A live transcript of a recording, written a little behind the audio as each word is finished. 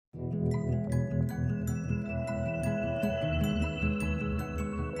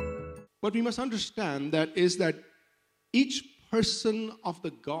What we must understand that is that each person of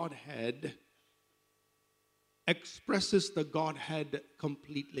the Godhead expresses the Godhead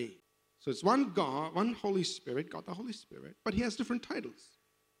completely. So it's one God, one Holy Spirit, God the Holy Spirit, but he has different titles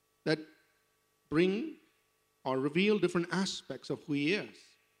that bring or reveal different aspects of who he is.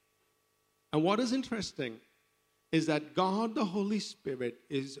 And what is interesting is that God the Holy Spirit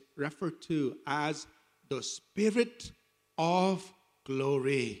is referred to as the Spirit of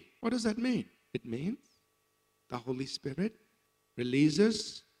glory. What does that mean? It means the Holy Spirit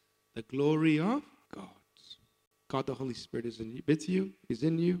releases the glory of God. God the Holy Spirit is with you, is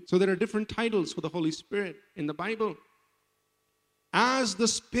in you. So there are different titles for the Holy Spirit in the Bible. As the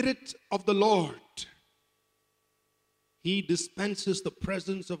Spirit of the Lord, he dispenses the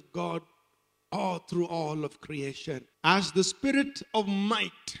presence of God all through all of creation. As the Spirit of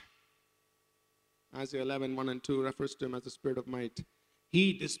might, Isaiah 11, 1 and 2 refers to him as the Spirit of might.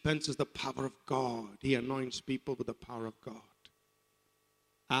 He dispenses the power of God. He anoints people with the power of God.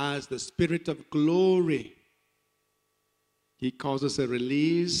 As the Spirit of glory, he causes a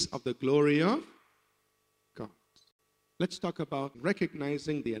release of the glory of God. Let's talk about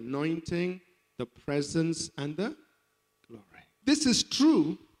recognizing the anointing, the presence, and the glory. This is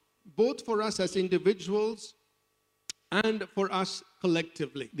true both for us as individuals and for us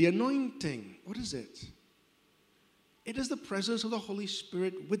collectively. The anointing, what is it? It is the presence of the Holy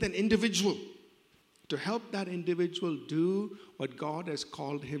Spirit with an individual to help that individual do what God has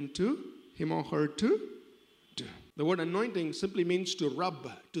called him or her to do. The word anointing simply means to rub,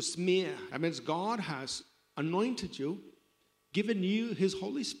 to smear. That means God has anointed you, given you his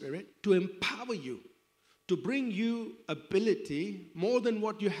Holy Spirit to empower you, to bring you ability more than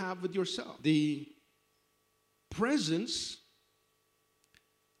what you have with yourself. The presence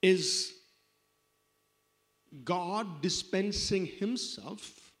is God dispensing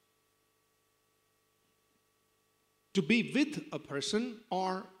himself to be with a person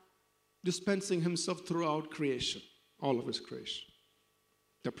or dispensing himself throughout creation, all of his creation.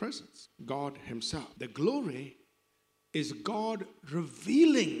 The presence, God himself. The glory is God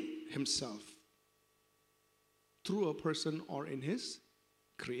revealing himself through a person or in his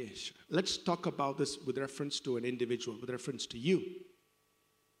creation. Let's talk about this with reference to an individual, with reference to you.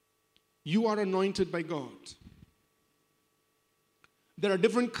 You are anointed by God. There are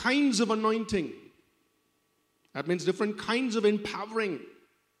different kinds of anointing. That means different kinds of empowering.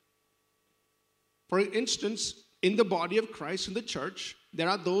 For instance, in the body of Christ, in the church, there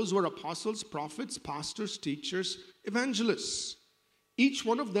are those who are apostles, prophets, pastors, teachers, evangelists. Each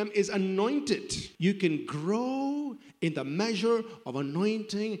one of them is anointed. You can grow in the measure of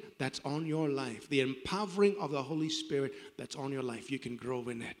anointing that's on your life. The empowering of the Holy Spirit that's on your life. You can grow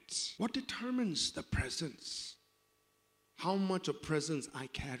in it. What determines the presence? How much of presence I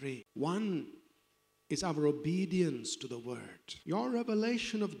carry? One is our obedience to the word. Your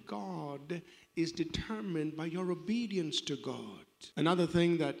revelation of God is determined by your obedience to God. Another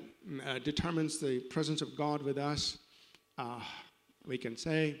thing that determines the presence of God with us, we can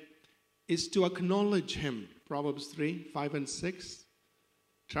say, is to acknowledge him. Proverbs 3, 5 and 6.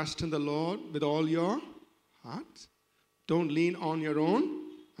 Trust in the Lord with all your heart. Don't lean on your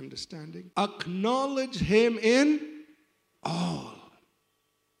own understanding. Acknowledge him in all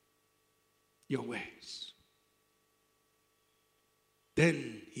your ways.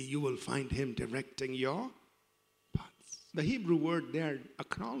 Then you will find him directing your paths. The Hebrew word there,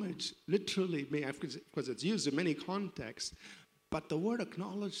 acknowledge, literally, because it's used in many contexts, but the word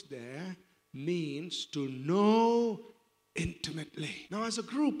acknowledge there means to know intimately. Now, as a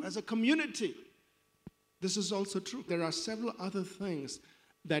group, as a community, this is also true. There are several other things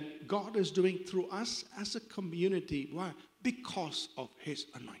that God is doing through us as a community. Why? Because of his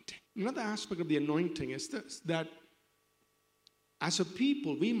anointing. Another aspect of the anointing is this, that as a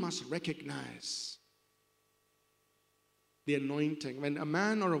people, we must recognize the anointing. When a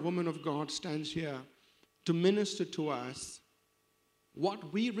man or a woman of God stands here to minister to us,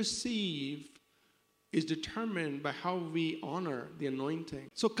 what we receive is determined by how we honor the anointing.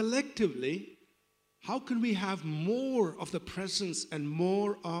 So collectively, how can we have more of the presence and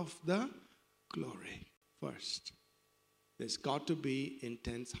more of the glory? First, there's got to be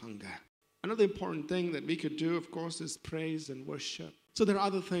intense hunger. Another important thing that we could do, of course, is praise and worship. So there are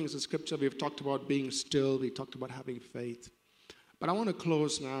other things in Scripture. We've talked about being still. We talked about having faith. But I want to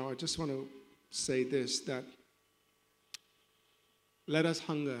close now. I just want to say this, that let us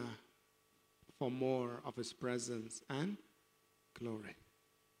hunger for more of his presence and glory.